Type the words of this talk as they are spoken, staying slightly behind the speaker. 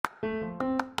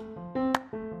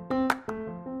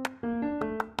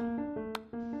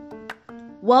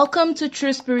Welcome to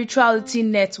True Spirituality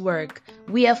Network.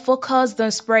 We are focused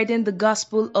on spreading the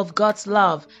gospel of God's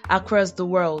love across the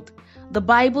world. The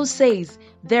Bible says,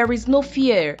 "There is no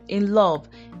fear in love,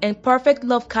 and perfect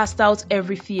love casts out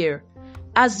every fear."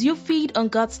 As you feed on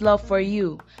God's love for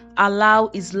you, allow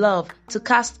His love to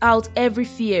cast out every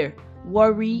fear,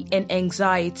 worry, and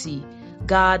anxiety.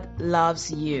 God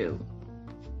loves you.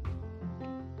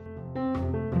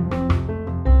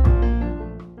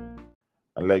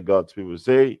 And let God's people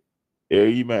say,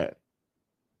 Amen.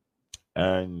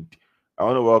 And I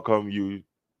want to welcome you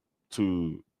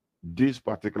to this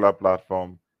particular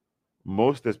platform,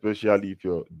 most especially if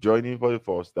you're joining for the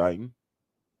first time.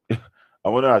 I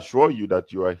want to assure you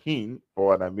that you are in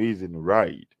for an amazing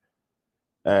ride.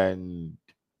 And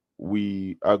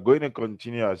we are going to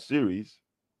continue our series.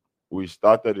 We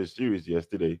started a series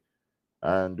yesterday,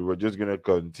 and we're just going to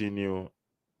continue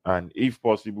and, if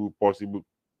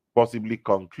possibly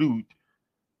conclude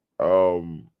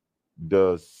um,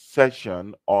 the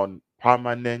session on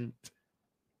permanent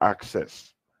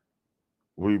access.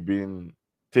 We've been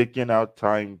taking our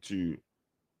time to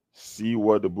see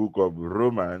what the book of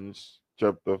Romans,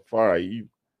 chapter 5,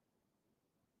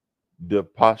 the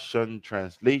Passion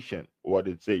Translation, what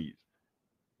it says.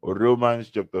 Romans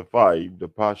chapter 5, the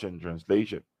Passion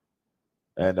Translation.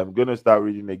 And I'm going to start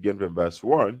reading again from verse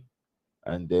 1,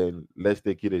 and then let's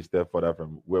take it a step further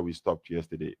from where we stopped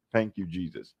yesterday. Thank you,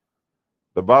 Jesus.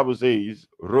 The Bible says,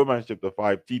 Romans chapter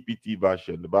 5, TPT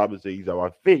version, the Bible says,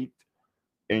 our faith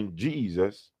in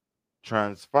Jesus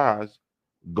transfers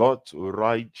God's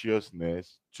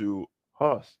righteousness to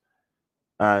us,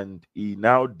 and He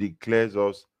now declares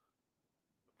us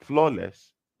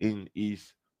flawless in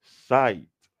His sight.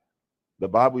 The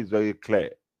Bible is very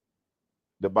clear.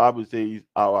 The Bible says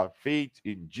our faith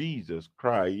in Jesus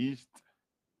Christ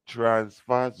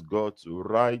transfers God's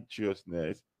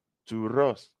righteousness to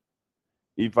us.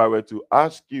 If I were to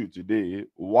ask you today,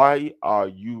 why are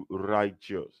you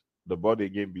righteous? The born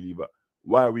again believer,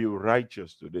 why are we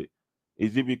righteous today?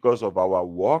 Is it because of our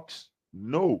works?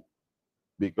 No,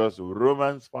 because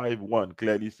Romans 5:1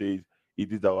 clearly says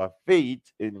it is our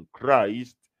faith in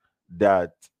Christ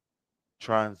that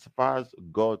transfers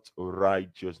God's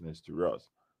righteousness to us.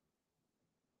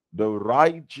 The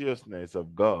righteousness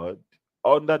of God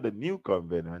under the new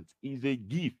covenant is a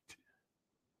gift.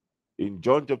 In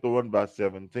John chapter 1, verse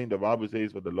 17, the Bible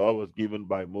says, for the law was given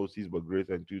by Moses, but grace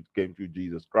and truth came through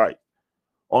Jesus Christ.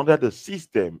 Under the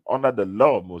system, under the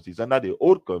law of Moses, under the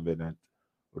old covenant,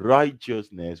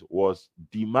 righteousness was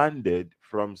demanded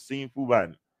from sinful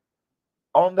man.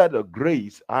 Under the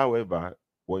grace, however,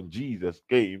 when Jesus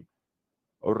came,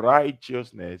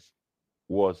 righteousness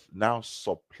was now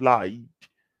supplied,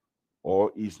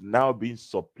 or is now being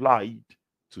supplied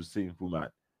to sinful man.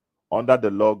 Under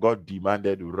the law, God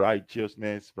demanded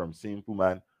righteousness from sinful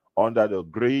man. Under the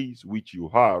grace which you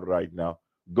have right now,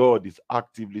 God is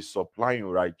actively supplying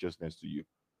righteousness to you.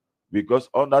 Because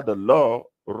under the law,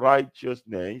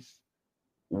 righteousness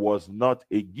was not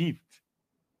a gift.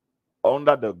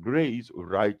 Under the grace,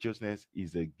 righteousness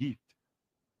is a gift.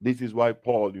 This is why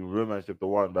Paul in Romans chapter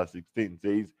 1, verse 16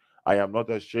 says, I am not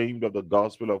ashamed of the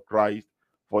gospel of Christ,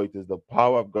 for it is the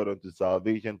power of God unto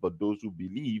salvation for those who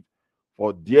believe.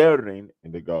 For therein,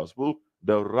 in the gospel,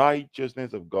 the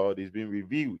righteousness of God is being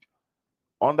revealed.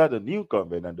 Under the new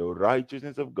covenant, the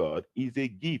righteousness of God is a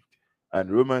gift.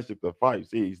 And Romans chapter 5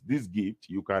 says, this gift,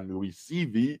 you can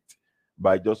receive it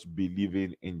by just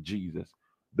believing in Jesus.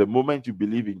 The moment you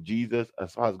believe in Jesus,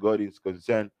 as far as God is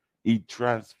concerned, it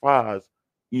transfers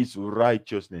His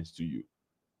righteousness to you.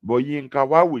 But Yinka,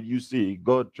 why would you say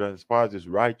God transfers His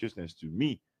righteousness to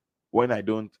me when I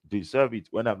don't deserve it,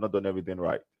 when I've not done everything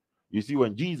right? You see,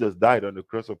 when Jesus died on the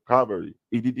cross of Calvary,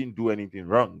 He didn't do anything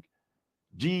wrong.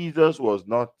 Jesus was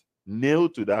not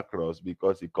nailed to that cross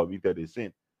because He committed a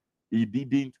sin. He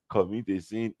didn't commit a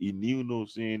sin. He knew no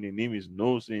sin. In Him is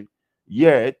no sin.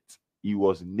 Yet, He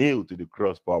was nailed to the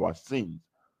cross for our sins.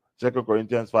 2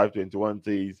 Corinthians 5:21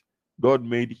 says, God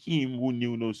made Him who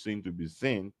knew no sin to be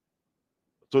sin,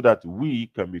 so that we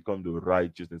can become the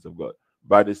righteousness of God.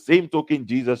 By the same token,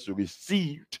 Jesus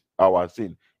received our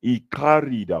sin. He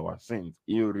carried our sins.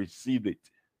 He received it.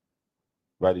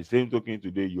 By the same token,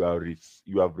 today you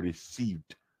have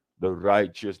received the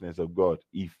righteousness of God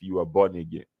if you are born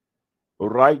again.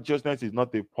 Righteousness is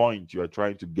not a point you are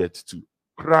trying to get to.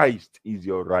 Christ is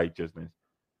your righteousness.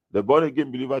 The born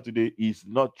again believer today is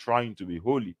not trying to be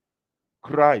holy.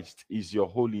 Christ is your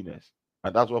holiness.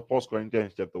 And that's what 1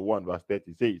 Corinthians chapter 1, verse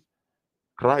 30 says.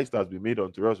 Christ has been made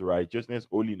unto us righteousness,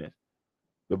 holiness.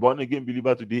 The born again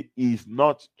believer today is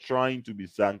not trying to be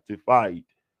sanctified.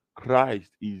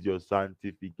 Christ is your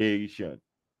sanctification.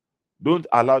 Don't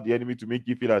allow the enemy to make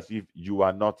you feel as if you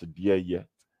are not there yet.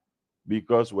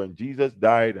 Because when Jesus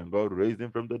died and God raised him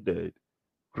from the dead,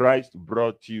 Christ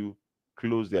brought you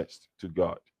closest to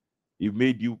God. He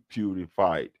made you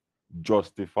purified,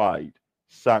 justified,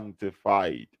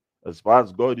 sanctified. As far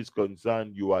as God is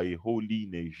concerned, you are a holy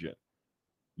nation.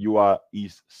 You are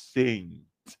his saint.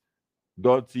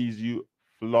 God sees you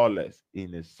flawless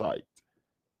in his sight.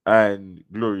 And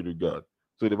glory to God.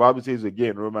 So the Bible says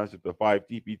again, Romans chapter 5,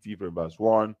 TPT from verse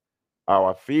 1,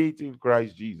 our faith in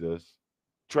Christ Jesus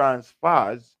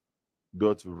transfers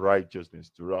God's righteousness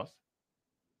to us.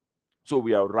 So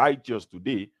we are righteous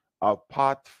today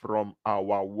apart from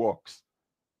our works.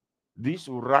 This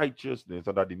righteousness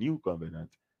under the new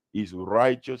covenant is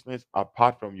righteousness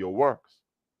apart from your works.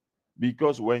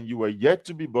 Because when you were yet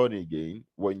to be born again,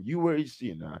 when you were a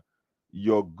sinner,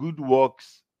 your good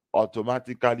works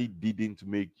automatically didn't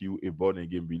make you a born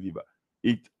again believer.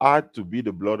 It had to be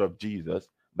the blood of Jesus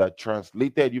that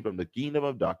translated you from the kingdom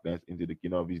of darkness into the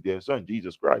kingdom of his dear son,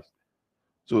 Jesus Christ.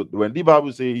 So when the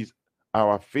Bible says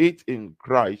our faith in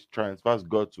Christ transfers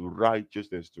God's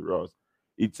righteousness to us,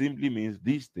 it simply means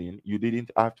this thing you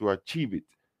didn't have to achieve it.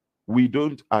 We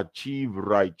don't achieve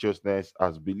righteousness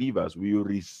as believers. We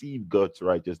receive God's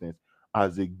righteousness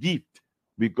as a gift,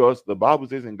 because the Bible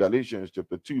says in Galatians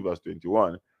chapter 2 verse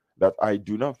 21 that I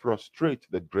do not frustrate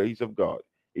the grace of God.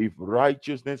 If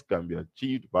righteousness can be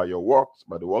achieved by your works,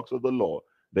 by the works of the law,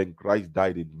 then Christ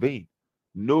died in vain.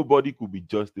 Nobody could be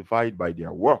justified by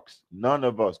their works. None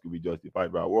of us could be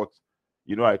justified by our works.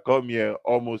 You know, I come here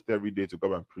almost every day to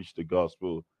come and preach the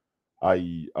gospel.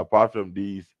 Apart from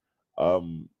these,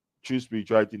 True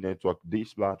Spirituality Network,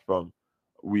 this platform,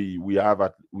 we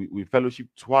fellowship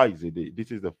twice a day.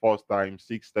 This is the first time,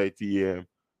 6:30 a.m.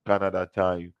 Canada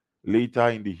time. Later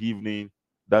in the evening,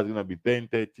 that's gonna be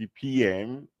 10:30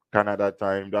 p.m. Canada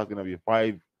time. That's gonna be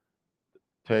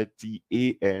 5:30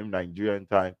 a.m. Nigerian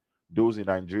time. Those in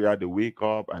Nigeria, they wake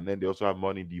up and then they also have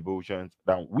morning devotions.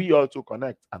 Then we also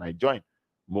connect and I join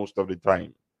most of the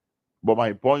time. But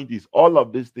my point is, all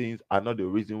of these things are not the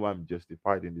reason why I'm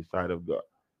justified in the sight of God.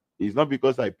 It's not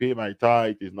because I pay my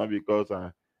tithe. It's not because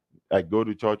I go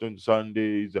to church on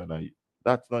Sundays and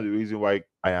that's not the reason why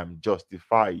I am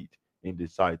justified in the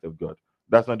sight of God.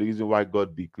 That's not the reason why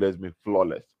God declares me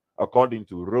flawless. According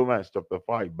to Romans chapter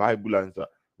 5, Bible answer,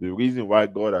 the reason why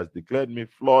God has declared me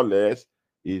flawless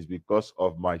is because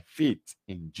of my faith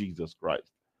in Jesus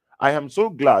Christ. I am so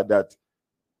glad that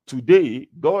today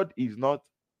God is not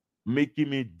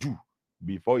making me do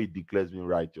before he declares me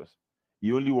righteous.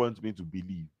 He only wants me to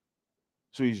believe.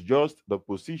 So it's just the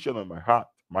position of my heart.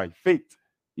 My faith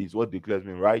is what declares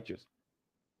me righteous.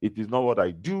 It is not what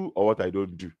I do or what I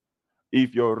don't do.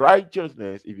 If your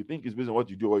righteousness, if you think it's based on what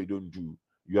you do or what you don't do,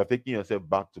 you are taking yourself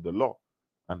back to the law.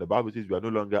 And the Bible says we are no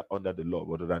longer under the law,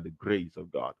 but under the grace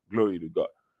of God. Glory to God.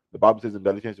 The Bible says in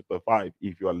Galatians chapter 5,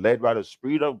 if you are led by the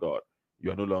Spirit of God, you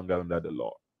are no longer under the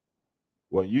law.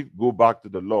 When you go back to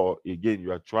the law, again,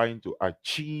 you are trying to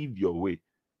achieve your way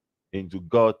into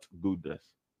God's goodness.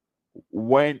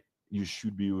 When you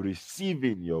should be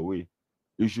receiving your way,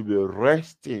 you should be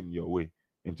resting your way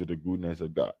into the goodness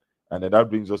of God. And then that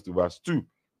brings us to verse 2.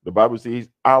 The Bible says,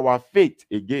 our faith,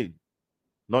 again,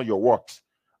 not your works,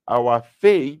 our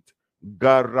faith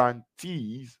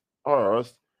guarantees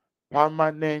us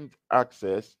permanent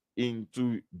access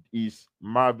into his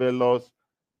marvelous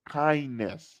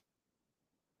kindness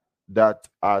that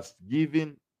has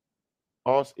given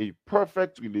us a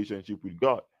perfect relationship with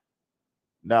God.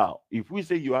 Now, if we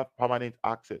say you have permanent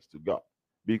access to God,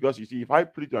 because you see, if I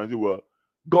preach and say, well,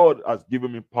 God has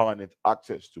given me permanent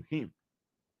access to him,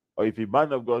 or if a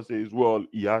man of God says, well,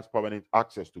 he has permanent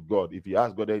access to God, if he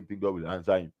asks God anything, God will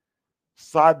answer him.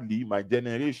 Sadly, my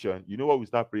generation, you know what we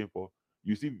start praying for?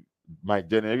 You see, my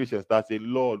generation starts saying,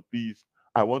 Lord, please,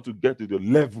 I want to get to the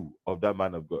level of that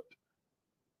man of God.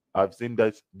 I've seen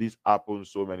this happen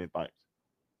so many times.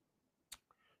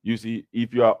 You see,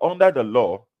 if you are under the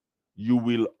law, you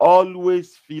will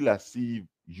always feel as if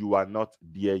you are not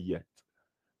there yet.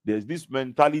 There's this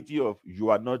mentality of you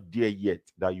are not there yet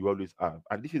that you always have.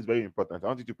 And this is very important. I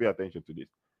want you to pay attention to this.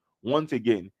 Once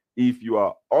again, if you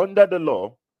are under the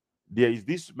law, there is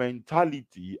this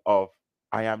mentality of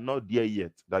I am not there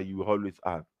yet that you always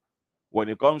have. When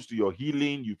it comes to your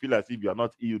healing, you feel as if you are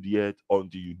not healed yet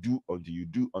until you do, until you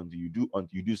do, until you do,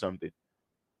 until you do something.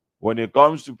 When it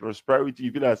comes to prosperity,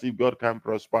 you feel as if God can't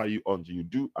prosper you until you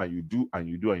do, and you do, and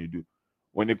you do, and you do.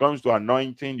 When it comes to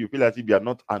anointing, you feel as if you are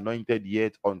not anointed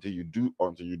yet until you do,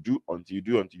 until you do, until you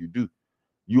do, until you do.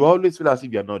 You always feel as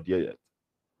if you're not there yet.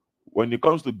 When it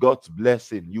comes to God's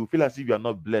blessing, you feel as if you're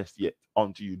not blessed yet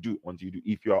until you do.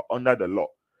 If you are under the law,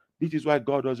 this is why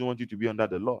God doesn't want you to be under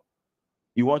the law.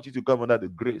 He wants you to come under the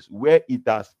grace where it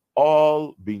has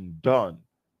all been done.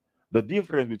 The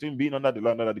difference between being under the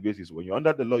law and under the grace is when you're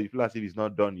under the law, you feel as if it's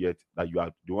not done yet, that you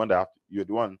are the one you're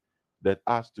the one that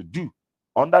has to do.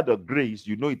 Under the grace,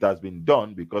 you know it has been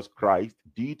done because Christ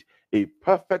did a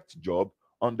perfect job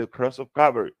on the cross of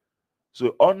Calvary.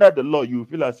 So under the law, you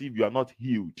feel as if you are not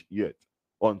healed yet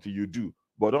until you do.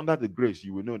 But under the grace,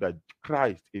 you will know that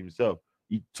Christ himself,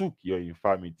 he took your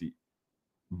infirmity.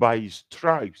 By his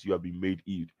stripes, you have been made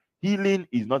healed. Healing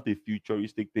is not a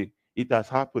futuristic thing. It has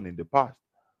happened in the past.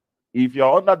 If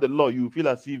you're under the law, you feel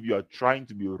as if you are trying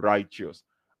to be righteous.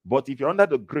 But if you're under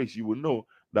the grace, you will know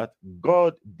that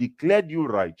God declared you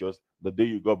righteous the day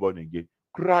you got born again.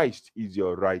 Christ is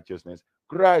your righteousness.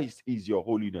 Christ is your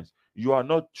holiness. You are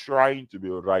not trying to be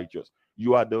righteous.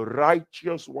 You are the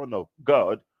righteous one of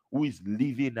God who is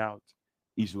living out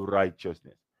his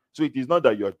righteousness. So it is not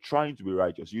that you're trying to be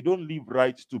righteous. You don't live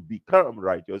right to become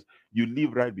righteous. You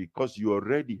live right because you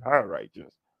already are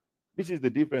righteous. This is the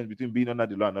difference between being under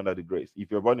the law and under the grace. If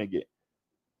you're born again,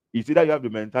 it's either you have the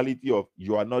mentality of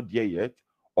you are not there yet,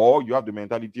 or you have the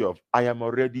mentality of I am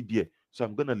already there, so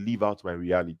I'm going to live out my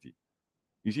reality.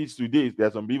 You see, today there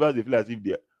are some believers, they feel as if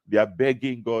they are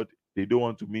begging God, they don't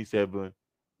want to miss heaven.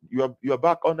 You are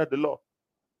back under the law.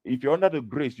 If you're under the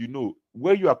grace, you know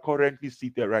where you are currently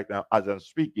seated right now, as I'm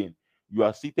speaking, you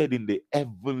are seated in the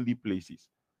heavenly places.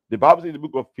 The Bible says in the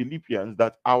book of Philippians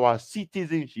that our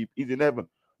citizenship is in heaven.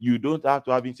 You don't have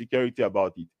to have insecurity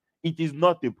about it. It is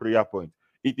not a prayer point.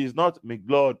 It is not, may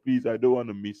God, please, I don't want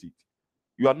to miss it.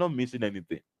 You are not missing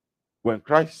anything. When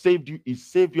Christ saved you, he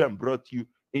saved you and brought you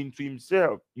into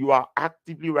himself. You are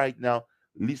actively right now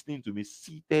listening to me,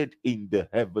 seated in the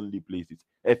heavenly places.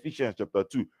 Ephesians chapter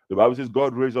 2, the Bible says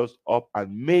God raised us up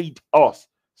and made us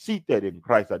seated in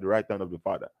Christ at the right hand of the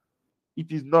Father.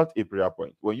 It is not a prayer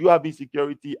point. When you have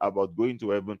insecurity about going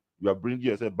to heaven, you are bringing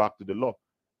yourself back to the law.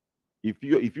 If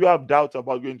you have doubts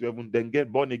about going to heaven, then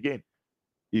get born again.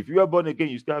 If you are born again,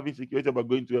 you still have insecurity about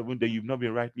going to heaven, then you've not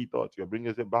been rightly taught. You are bringing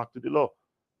yourself back to the law.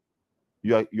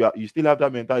 You still have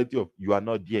that mentality of you are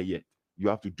not there yet. You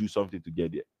have to do something to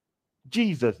get there.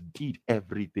 Jesus did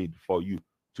everything for you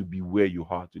to be where you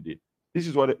are today. This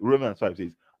is what Romans 5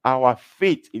 says. Our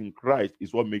faith in Christ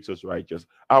is what makes us righteous.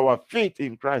 Our faith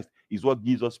in Christ is what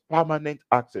gives us permanent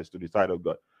access to the side of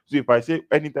God. So if I say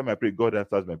anytime I pray, God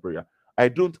answers my prayer, I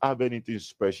don't have anything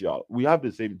special. We have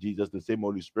the same Jesus, the same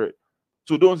Holy Spirit.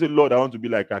 So don't say, Lord, I want to be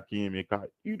like Akim Emeka.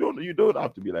 You don't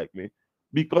have to be like me.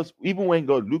 Because even when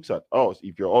God looks at us,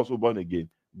 if you're also born again,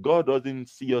 God doesn't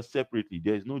see us separately.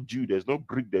 There's no Jew, there's no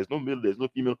Greek, there's no male, there's no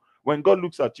female. When God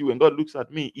looks at you, when God looks at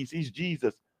me, he sees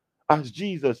Jesus. As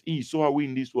Jesus is, so are we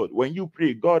in this world. When you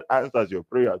pray, God answers your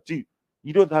prayer too.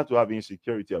 You don't have to have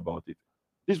insecurity about it.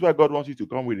 This is why God wants you to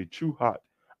come with a true heart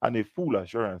and a full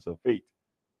assurance of faith.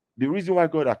 The reason why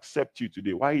God accepts you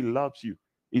today, why he loves you,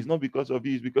 is not because of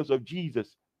you, it's because of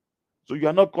Jesus. So you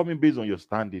are not coming based on your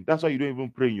standing. That's why you don't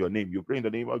even pray in your name. You pray in the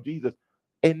name of Jesus.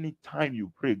 Anytime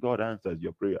you pray, God answers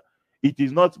your prayer. It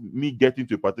is not me getting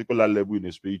to a particular level in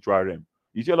a spiritual realm.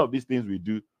 You see all of these things we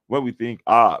do when we think,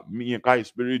 me and Kai is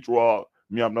spiritual,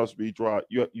 me, I'm not spiritual.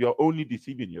 You're only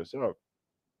deceiving yourself.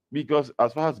 Because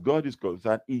as far as God is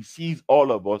concerned, he sees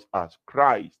all of us as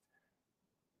Christ.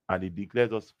 And he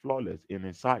declares us flawless in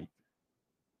his sight.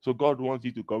 So God wants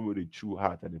you to come with a true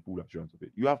heart and a full assurance of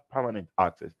it. You have permanent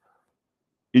access.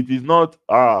 It is not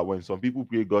when some people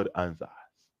pray, God answers.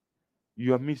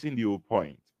 You are missing the whole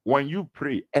point. When you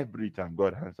pray every time,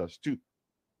 God answers too.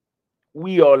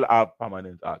 We all have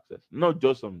permanent access, not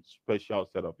just some special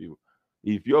set of people.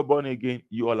 If you're born again,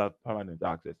 you all have permanent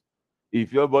access.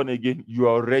 If you're born again, you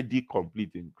are already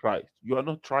complete in Christ. You are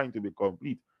not trying to be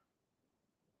complete.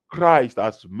 Christ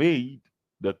has made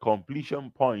the completion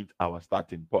point our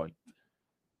starting point.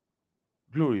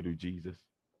 Glory to Jesus.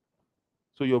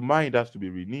 So your mind has to be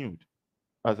renewed.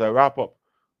 As I wrap up,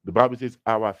 the Bible says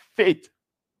our faith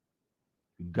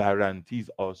guarantees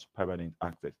us permanent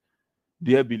access.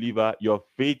 Dear believer, your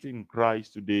faith in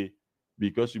Christ today,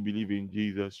 because you believe in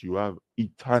Jesus, you have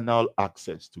eternal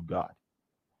access to God.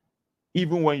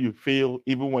 Even when you fail,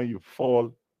 even when you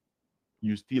fall,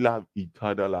 you still have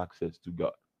eternal access to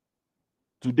God.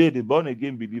 Today, the born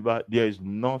again believer, there is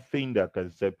nothing that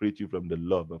can separate you from the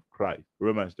love of Christ.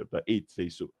 Romans chapter 8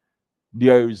 says so.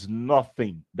 There is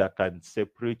nothing that can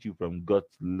separate you from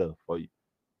God's love for you.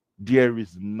 There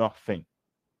is nothing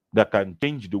that can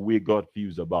change the way God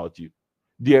feels about you.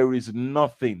 There is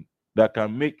nothing that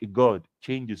can make God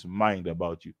change his mind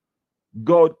about you.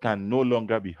 God can no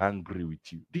longer be angry with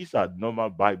you. These are normal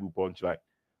Bible punchline.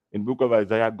 In the book of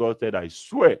Isaiah, God said, I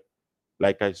swear,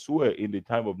 like I swear in the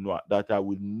time of Noah, that I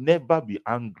will never be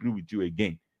angry with you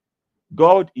again.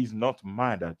 God is not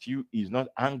mad at you. He's not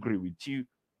angry with you.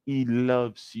 He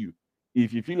loves you.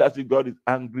 If you feel as if God is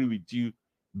angry with you,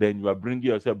 then you are bringing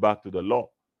yourself back to the law.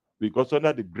 Because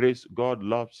under the grace, God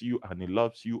loves you and he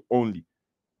loves you only.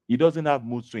 He doesn't have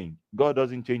mood swing. God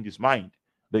doesn't change his mind.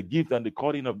 The gift and the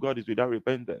calling of God is without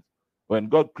repentance. When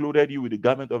God clothed you with the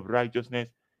garment of righteousness,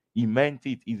 he meant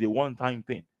it is a one-time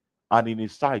thing. And in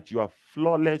his sight, you are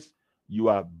flawless, you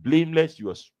are blameless, you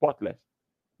are spotless.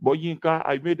 But Yinka,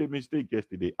 I made a mistake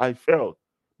yesterday. I fell.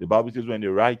 The Bible says when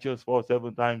the righteous falls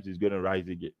 7 times, he's going to rise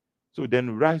again. So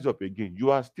then rise up again.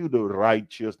 You are still the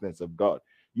righteousness of God.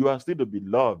 You are still the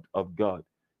beloved of God.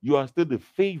 You are still the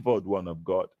favored one of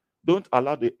God. Don't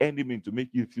allow the enemy to make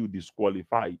you feel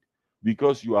disqualified,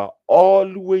 because you are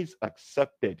always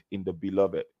accepted in the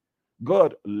beloved.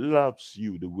 God loves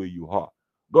you the way you are.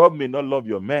 God may not love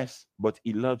your mess, but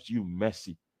he loves you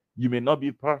messy. You may not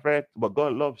be perfect, but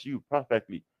God loves you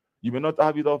perfectly. You may not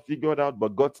have it all figured out,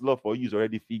 but God's love for you is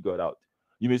already figured out.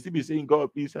 You may still be saying,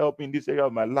 God, please help me in this area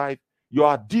of my life.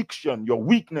 Your addiction, your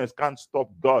weakness can't stop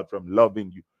God from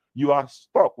loving you. You are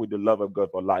stuck with the love of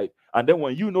God for life. And then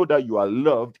when you know that you are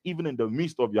loved, even in the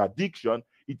midst of your addiction,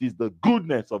 it is the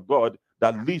goodness of God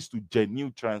that leads to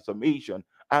genuine transformation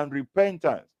and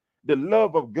repentance. The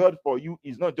love of God for you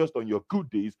is not just on your good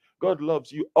days. God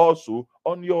loves you also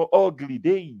on your ugly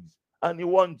days. And he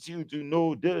wants you to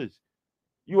know this.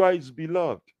 You are his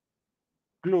beloved.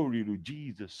 Glory to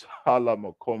Jesus.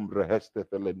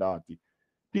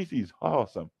 This is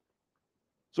awesome.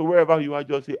 So wherever you are,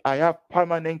 just say, I have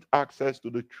permanent access to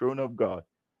the throne of God.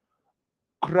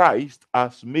 Christ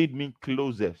has made me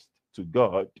closest to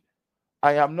God.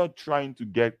 I am not trying to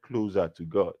get closer to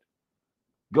God.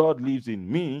 God lives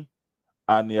in me,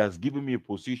 and he has given me a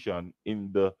position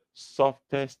in the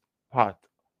softest part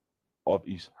of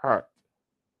his heart.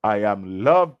 I am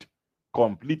loved,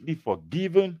 completely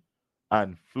forgiven,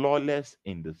 and flawless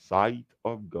in the sight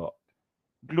of God.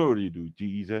 Glory to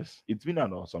Jesus. It's been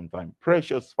an awesome time.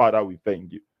 Precious Father, we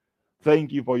thank you.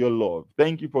 Thank you for your love.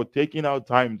 Thank you for taking our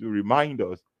time to remind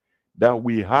us that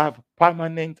we have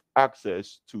permanent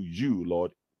access to you,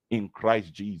 Lord, in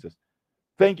Christ Jesus.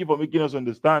 Thank you for making us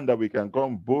understand that we can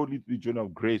come boldly to the throne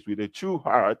of grace with a true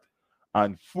heart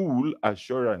and full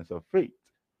assurance of faith.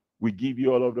 We give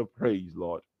you all of the praise,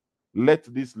 Lord. Let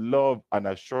this love and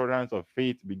assurance of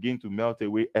faith begin to melt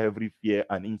away every fear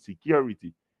and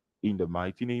insecurity in the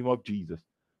mighty name of Jesus.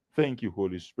 Thank you,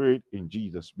 Holy Spirit, in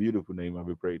Jesus' beautiful name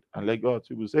I pray. And let God's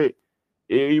people say,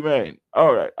 amen.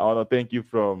 All right. I want to thank you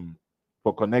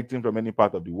for connecting from any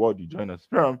part of the world you join us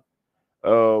from.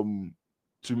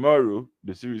 Tomorrow,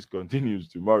 the series continues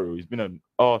tomorrow. It's been an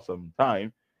awesome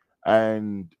time.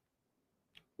 And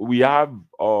we have,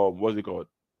 what's it called?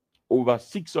 Over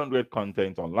 600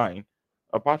 content online.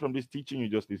 Apart from this teaching you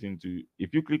just listened to,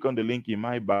 if you click on the link in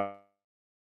my bio,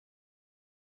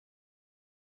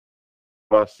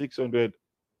 about 600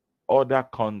 other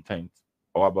content,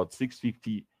 or about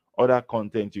 650 other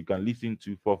content you can listen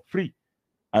to for free,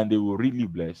 and they will really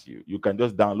bless you. You can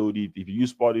just download it. If you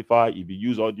use Spotify, if you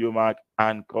use AudioMac,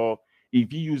 Anchor,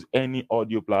 if you use any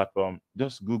audio platform,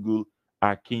 just Google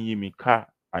Akinyemi,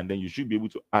 and then you should be able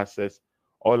to access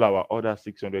all our other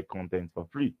 600 content for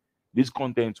free. This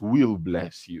content will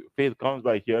bless you. Faith comes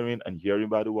by hearing, and hearing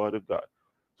by the word of God.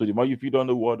 So the more you feed on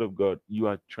the word of God, you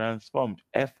are transformed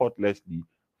effortlessly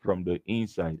from the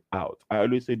inside out. I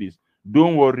always say this: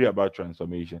 don't worry about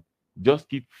transformation. Just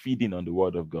keep feeding on the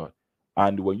word of God.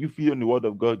 And when you feed on the word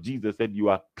of God, Jesus said you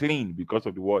are clean because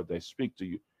of the words I speak to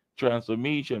you.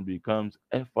 Transformation becomes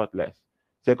effortless.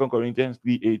 2 Corinthians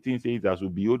 3:18 says, as we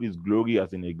behold his glory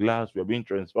as in a glass, we are being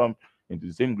transformed into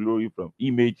the same glory, from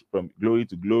glory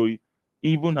to glory,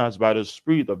 even as by the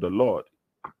Spirit of the Lord.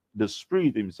 The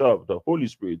Spirit himself, the Holy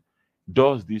Spirit,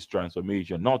 does this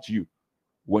transformation, not you.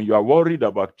 When you are worried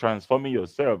about transforming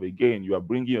yourself, again, you are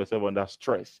bringing yourself under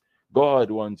stress.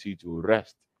 God wants you to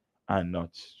rest and not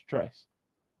stress.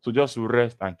 So just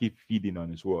rest and keep feeding on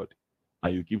his word,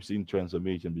 and you keep seeing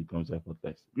transformation becomes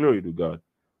effortless. Glory to God.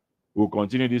 We'll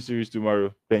continue this series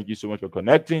tomorrow. Thank you so much for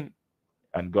connecting,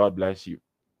 and God bless you.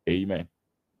 Amen.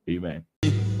 Amen.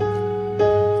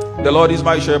 The Lord is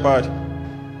my shepherd.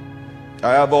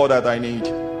 I have all that I need.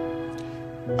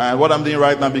 And what I'm doing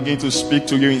right now, begin to speak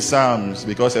to you in Psalms,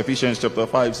 because Ephesians chapter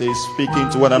 5 says, speaking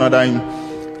to one another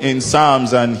in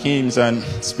psalms and hymns and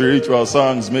spiritual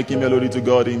songs, making melody to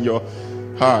God in your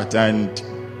heart. And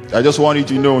I just want you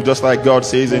to know, just like God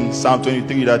says in Psalm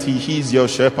 23, that he is your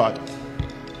shepherd.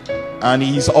 And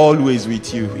he's always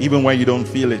with you, even when you don't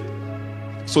feel it.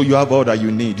 So you have all that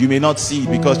you need. You may not see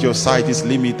it because your sight is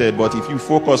limited, but if you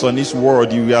focus on his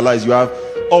word, you realize you have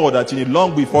all that you need.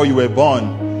 Long before you were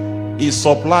born, his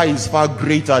supply is far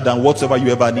greater than whatever you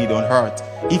ever need on earth.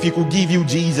 If he could give you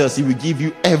Jesus, he will give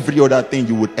you every other thing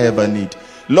you would ever need.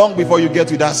 Long before you get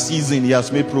to that season, he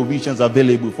has made provisions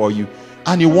available for you.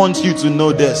 And he wants you to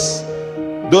know this.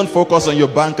 Don't focus on your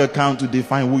bank account to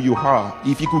define who you are.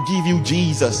 If he could give you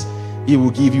Jesus, he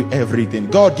will give you everything.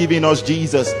 God giving us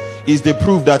Jesus is the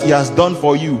proof that he has done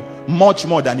for you much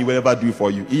more than he will ever do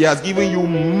for you. He has given you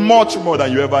much more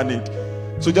than you ever need.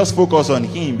 So just focus on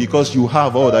him, because you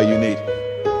have all that you need.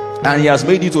 And he has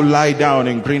made you to lie down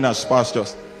in greener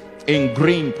pastures. In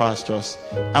green pastures.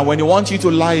 And when he wants you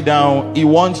to lie down, he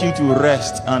wants you to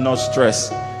rest and not stress,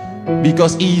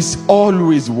 because he is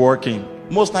always working.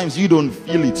 Most times you don't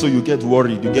feel it, so you get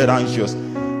worried, you get anxious.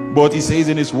 But he says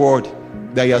in his word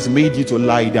that he has made you to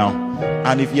lie down.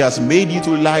 And if he has made you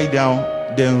to lie down,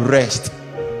 then rest.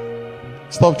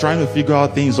 Stop trying to figure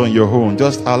out things on your own.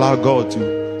 Just allow God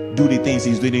to do the things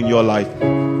he's doing in your life.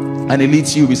 And he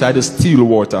leads you beside the still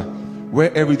water,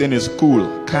 where everything is cool,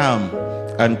 calm,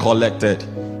 and collected.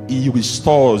 He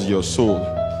restores your soul.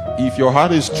 If your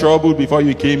heart is troubled before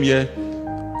you came here,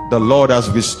 the Lord has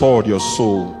restored your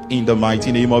soul in the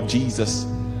mighty name of Jesus.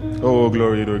 Oh,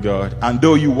 glory to God. And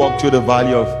though you walk through the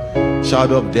valley of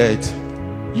shadow of death,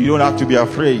 you don't have to be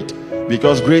afraid,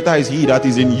 because greater is he that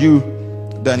is in you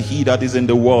than he that is in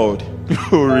the world.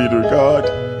 Glory to God.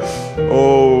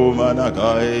 Oh,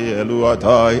 Manakai,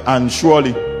 Eluatai. And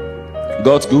surely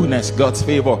God's goodness, God's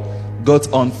favor, God's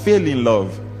unfailing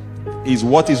love is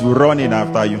what is running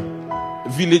after you.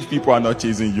 Village people are not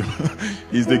chasing you.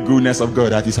 It's the goodness of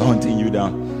God that is hunting you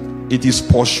down. It is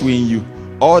pursuing you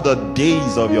all the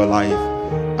days of your life,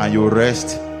 and you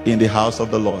rest in the house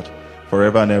of the Lord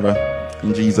forever and ever.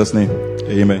 In Jesus' name,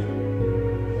 amen.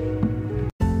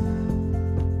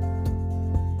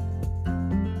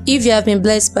 If you have been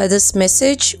blessed by this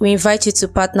message, we invite you to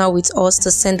partner with us to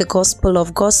send the gospel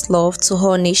of God's love to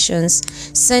all nations.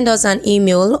 Send us an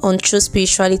email on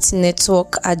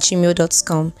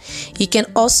truespiritualitynetwork@gmail.com. You can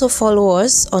also follow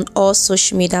us on all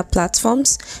social media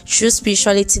platforms, True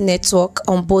Spirituality Network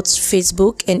on both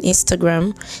Facebook and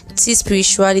Instagram, T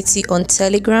Spirituality on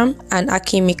Telegram, and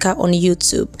Akimika on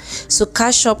YouTube. So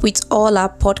catch up with all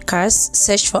our podcasts.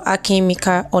 Search for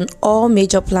Akimika on all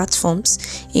major platforms,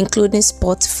 including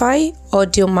Spotify,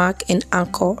 Audiomack, and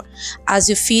Anchor. As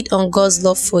you feed on God's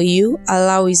love for you,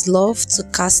 allow his love to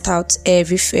cast out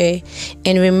every fear.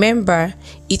 And remember,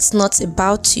 it's not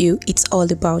about you, it's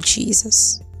all about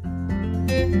Jesus.